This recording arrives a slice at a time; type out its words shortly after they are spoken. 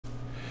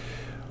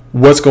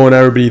What's going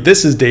on, everybody?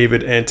 This is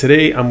David, and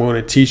today I'm going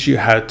to teach you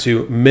how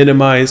to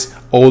minimize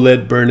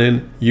OLED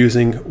burn-in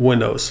using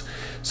Windows.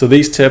 So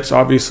these tips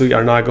obviously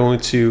are not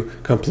going to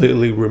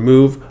completely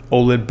remove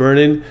OLED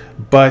burn-in,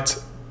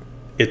 but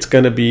it's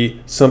going to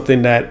be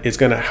something that is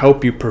going to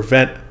help you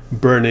prevent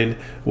burn-in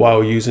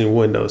while using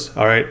Windows.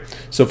 All right.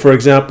 So for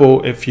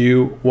example, if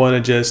you want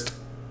to just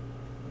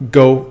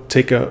go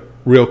take a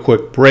real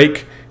quick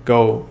break,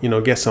 go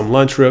get some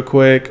lunch real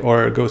quick,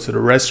 or go to the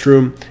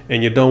restroom,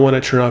 and you don't want to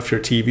turn off your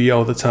TV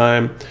all the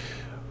time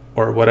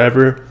or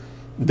whatever,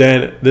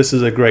 then this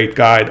is a great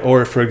guide.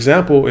 Or for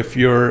example, if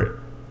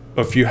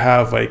you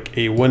have like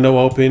a window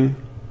open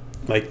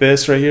like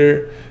this right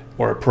here,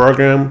 or a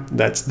program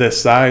that's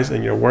this size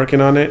and you're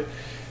working on it,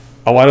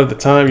 a lot of the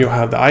time you'll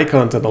have the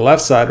icons on the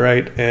left side,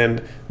 right?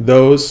 And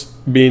those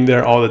being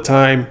there all the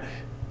time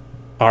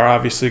are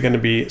obviously going to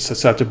be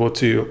susceptible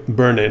to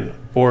burn-in.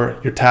 Or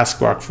your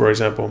taskbar, for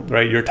example,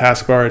 right? Your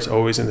taskbar is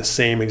always in the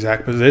same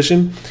exact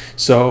position.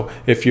 So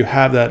if you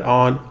have that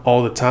on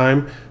all the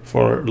time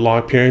for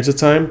long periods of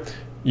time,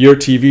 your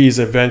TV is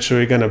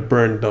eventually going to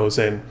burn those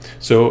in.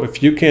 So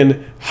if you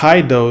can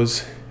hide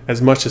those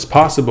as much as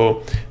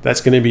possible,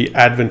 that's going to be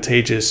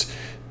advantageous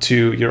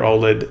to your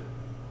OLED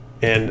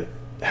and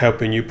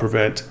helping you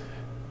prevent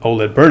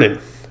OLED burn-in.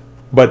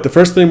 But the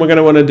first thing we're going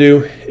to want to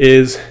do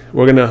is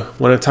we're going to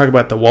want to talk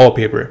about the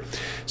wallpaper.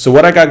 So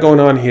what I got going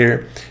on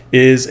here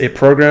is a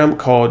program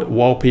called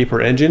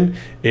Wallpaper Engine.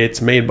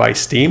 It's made by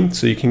Steam,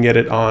 so you can get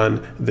it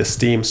on the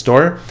Steam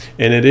store,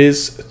 and it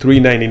is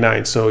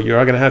 $3.99. So you're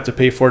going to have to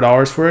pay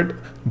 $4 for it,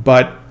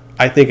 but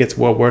I think it's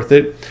well worth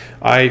it.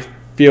 I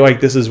feel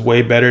like this is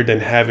way better than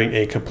having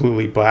a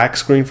completely black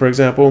screen, for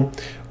example,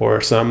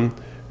 or some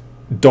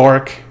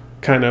dark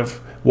kind of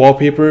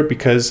wallpaper,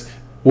 because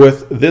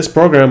with this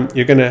program,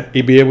 you're going to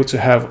be able to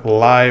have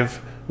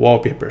live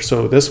wallpaper.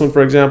 So this one,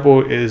 for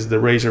example, is the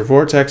Razer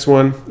Vortex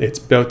one. It's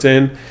built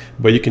in,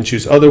 but you can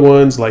choose other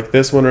ones like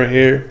this one right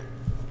here,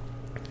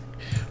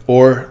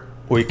 or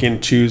we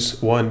can choose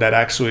one that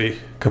actually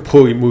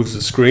completely moves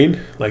the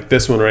screen, like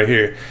this one right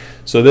here.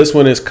 So this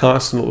one is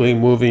constantly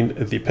moving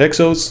the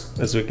pixels,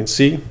 as we can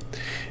see,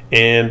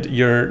 and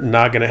you're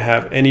not going to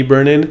have any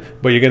burn-in,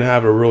 but you're going to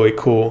have a really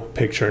cool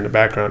picture in the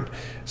background.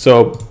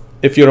 So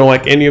if you don't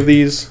like any of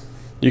these,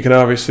 you can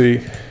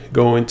obviously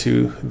go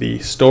into the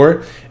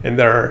store, and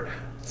there are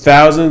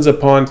thousands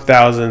upon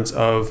thousands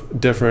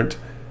of different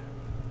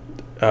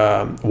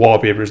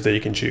wallpapers that you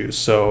can choose.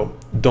 So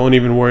don't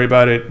even worry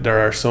about it.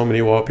 There are so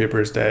many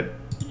wallpapers that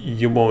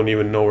you won't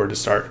even know where to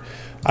start.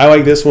 I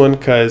like this one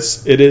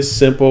because it is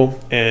simple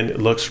and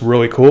it looks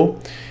really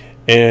cool,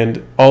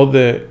 and all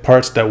the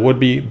parts that would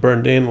be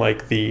burned in,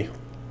 like the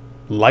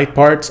light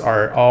parts,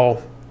 are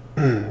all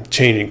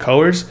changing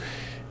colors,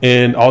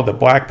 and all the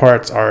black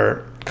parts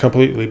are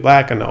completely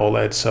black on the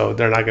OLED, so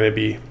they're not going to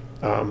be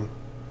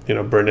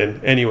burned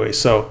in anyway.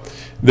 So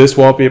this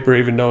wallpaper,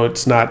 even though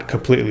it's not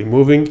completely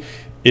moving,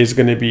 is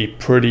going to be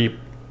pretty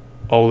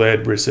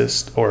OLED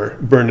resist or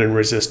burn-in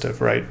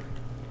resistive, right?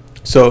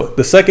 So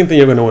the second thing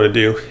you're going to want to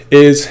do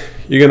is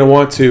you're going to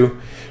want to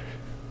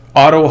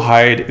auto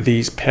hide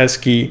these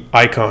pesky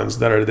icons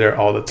that are there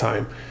all the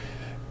time,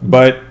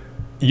 but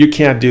you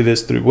can't do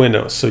this through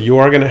Windows. So you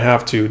are going to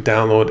have to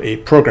download a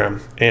program,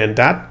 and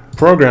that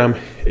program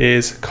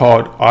is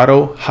called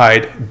Auto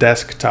Hide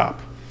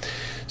Desktop.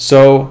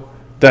 So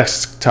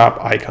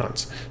desktop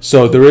icons.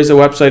 So there is a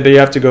website that you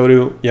have to go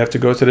to. You have to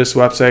go to this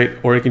website,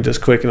 or you can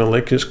just click in the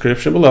link in the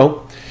description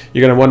below.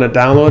 You're going to want to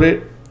download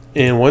it,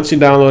 and once you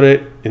download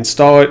it,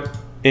 install it,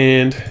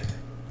 and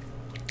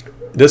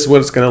this is what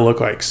it's going to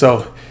look like.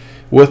 So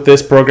with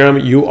this program,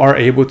 you are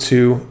able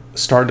to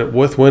start it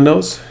with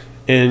Windows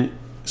and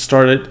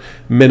start it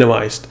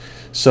minimized.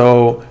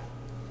 So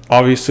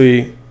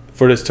obviously,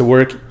 for this to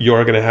work,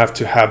 you're going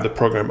to have the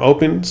program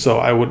open. So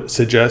I would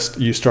suggest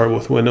you start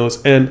with Windows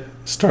and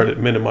start it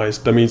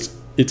minimized. That means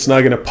it's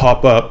not going to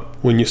pop up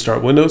when you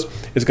start Windows.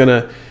 It's going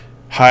to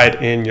hide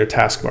in your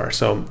taskbar.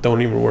 So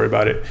don't even worry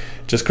about it.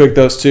 Just click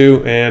those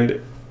two,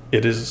 and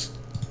it is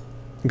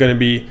going to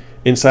be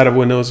inside of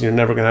Windows. You're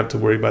never going to have to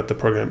worry about the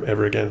program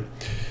ever again.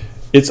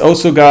 It's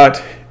also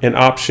got an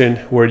option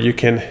where you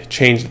can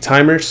change the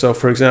timer. So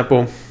for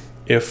example,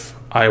 if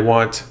I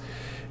want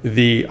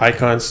the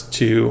icons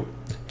to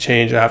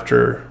change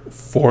after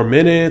 4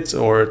 minutes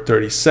or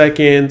 30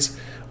 seconds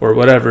or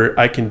whatever,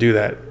 I can do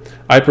that.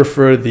 I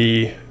prefer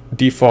the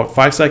default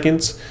 5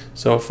 seconds.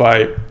 So if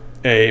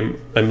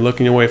I'm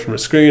looking away from the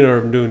screen or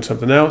I'm doing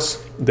something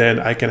else, then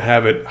I can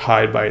have it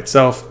hide by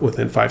itself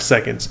within 5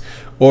 seconds.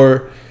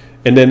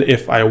 And then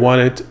if I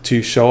want it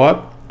to show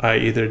up, I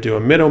either do a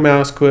middle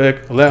mouse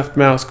click, a left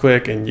mouse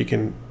click, and you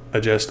can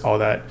adjust all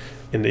that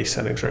in these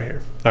settings right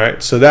here. All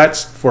right, so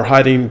that's for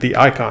hiding the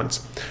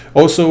icons.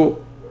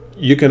 Also,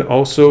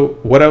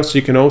 what else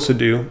you can also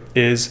do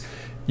is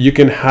you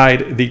can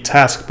hide the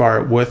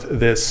taskbar with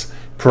this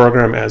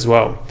program as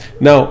well.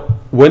 Now,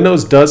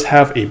 Windows does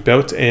have a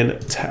built-in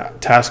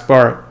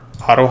taskbar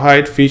auto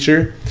hide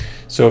feature.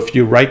 So if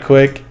you right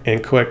click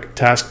and click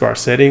taskbar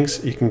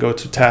settings, you can go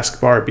to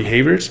taskbar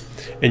behaviors,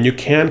 and you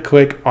can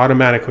click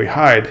automatically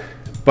hide,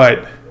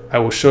 but I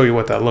will show you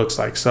what that looks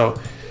like. So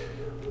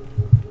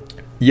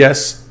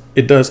yes,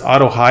 it does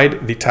auto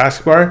hide the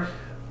taskbar,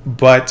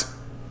 but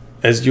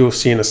as you'll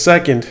see in a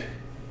second,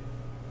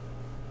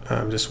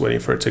 I'm just waiting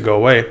for it to go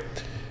away.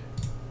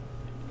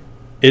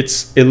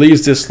 It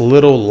leaves this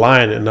little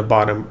line in the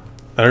bottom.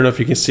 I don't know if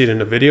you can see it in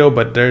the video,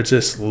 but there's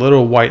this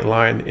little white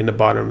line in the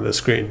bottom of the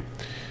screen.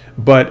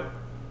 But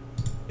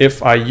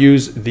if I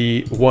use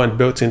the one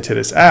built into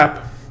this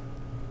app,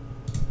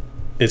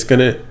 it's going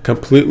to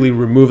completely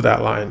remove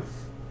that line.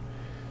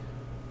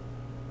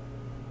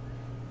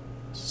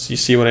 So you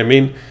see what I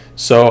mean?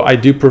 So I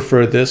do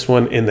prefer this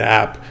one in the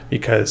app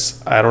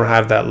because I don't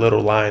have that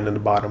little line in the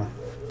bottom.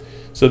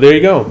 So there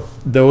you go.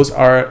 Those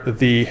are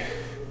the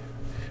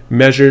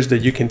measures that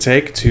you can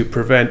take to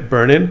prevent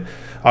burn-in.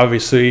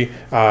 Obviously,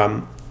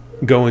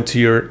 go into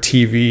your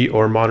TV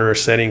or monitor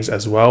settings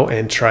as well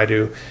and try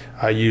to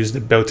use the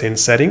built-in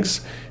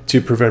settings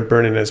to prevent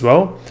burn-in as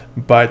well.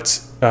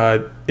 But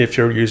if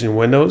you're using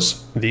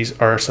Windows, these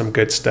are some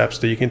good steps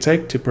that you can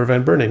take to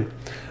prevent burn-in.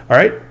 All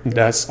right,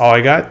 that's all I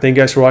got. Thank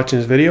you guys for watching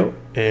this video,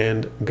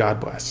 and God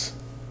bless.